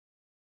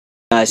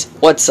guys,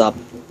 what's up?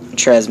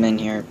 Tresman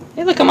here.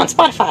 Hey, look, I'm on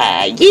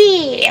Spotify.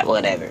 Yeah,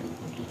 whatever.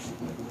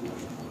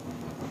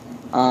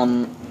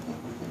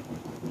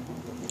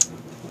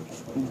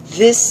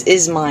 This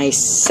is my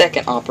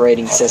second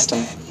operating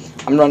system.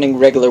 I'm running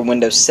regular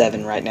Windows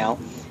 7 right now.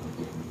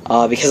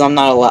 Because I'm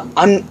not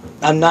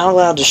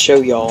allowed to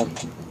show y'all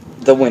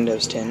the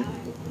Windows 10.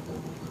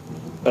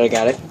 But I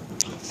got it.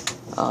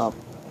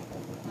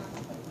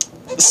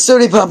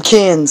 Sody Pop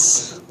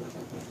cans.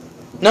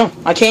 No,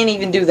 I can't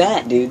even do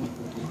that, dude.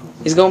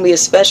 It's gonna be a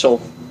special.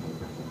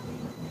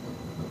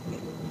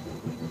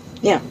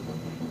 Yeah.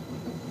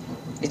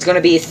 It's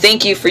gonna be a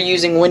thank you for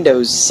using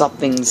Windows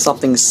something.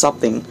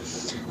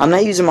 I'm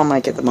not using my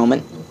mic at the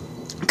moment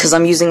because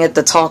I'm using it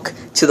to talk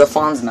to the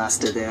Fonz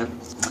Master there.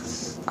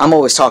 I'm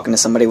always talking to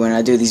somebody when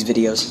I do these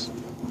videos.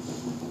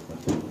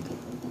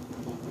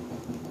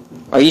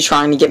 Are you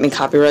trying to get me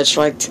copyright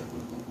striked?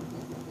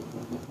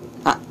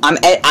 I'm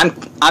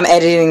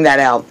editing that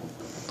out.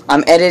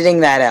 I'm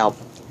editing that out.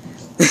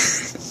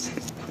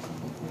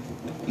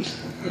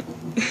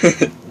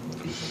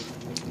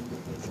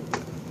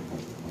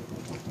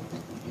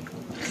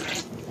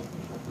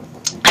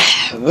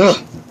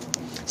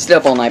 Stayed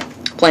up all night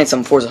playing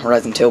some Forza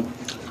Horizon 2.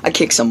 I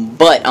kicked some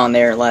butt on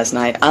there last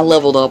night. I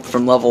leveled up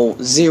from level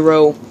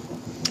 0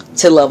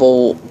 to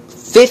level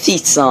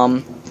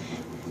 50-some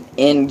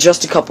in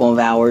just a couple of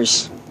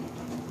hours.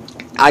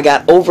 I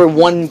got over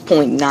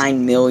 1.9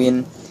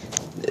 million.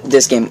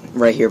 This game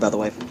right here, by the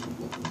way.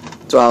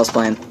 That's what I was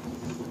playing.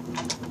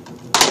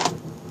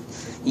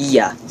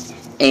 Yeah.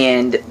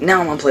 And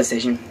now I'm on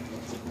PlayStation.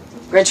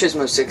 Gran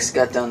Turismo 6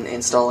 got done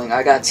installing.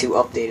 I got to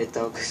update it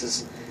though,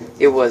 because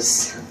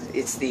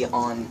it's the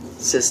on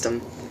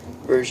system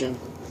version.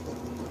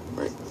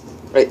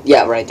 Right,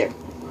 yeah, right there.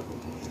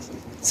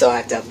 So I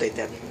have to update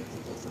that.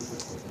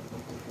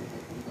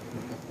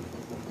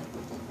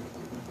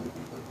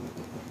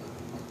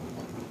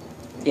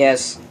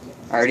 Yes,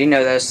 I already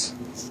know this.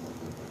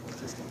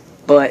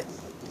 But,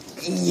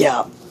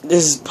 yeah,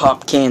 this is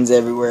pop cans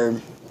everywhere.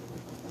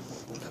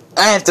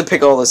 I have to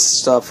pick all this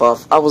stuff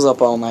off. I was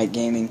up all night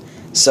gaming.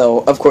 So,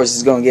 of course,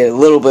 it's going to get a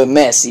little bit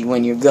messy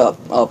when you go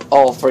up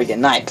all freaking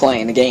night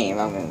playing the game.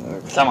 I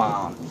mean, come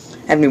on.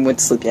 I haven't even went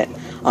to sleep yet.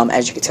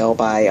 As you can tell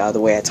by the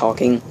way I'm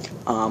talking,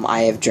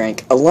 I have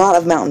drank a lot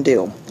of Mountain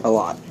Dew. A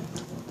lot.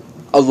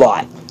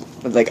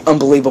 With, like,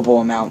 unbelievable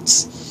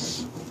amounts.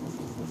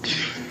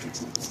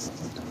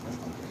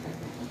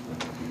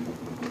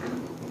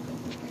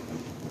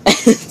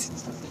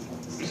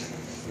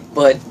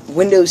 But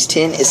Windows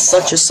 10 is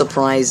such a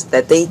surprise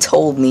that they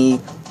told me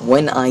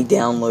when I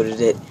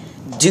downloaded it,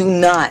 do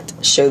not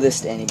show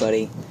this to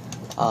anybody.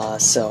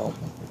 So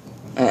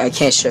I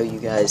can't show you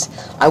guys.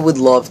 I would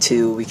love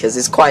to because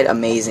it's quite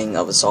amazing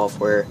of a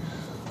software,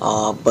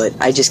 but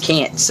I just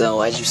can't.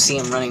 So as you see,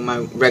 I'm running my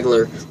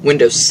regular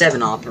Windows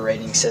 7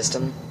 operating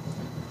system.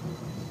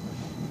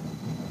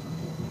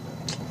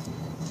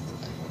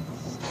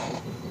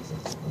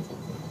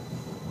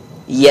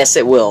 Yes,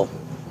 it will.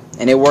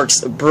 And it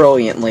works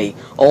brilliantly.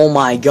 Oh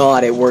my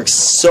god, it works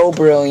so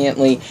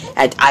brilliantly,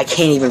 I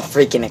can't even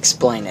freaking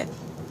explain it.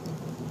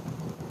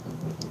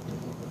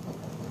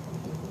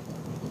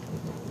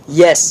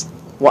 Yes,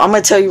 well, I'm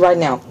going to tell you right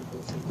now,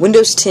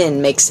 Windows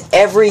 10 makes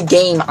every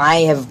game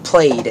I have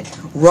played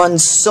run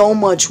so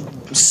much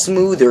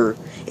smoother,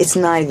 it's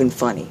not even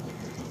funny.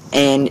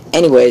 And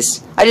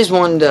anyways, I just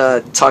wanted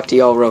to talk to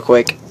y'all real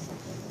quick.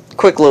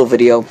 Quick little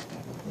video.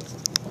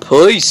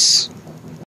 Peace!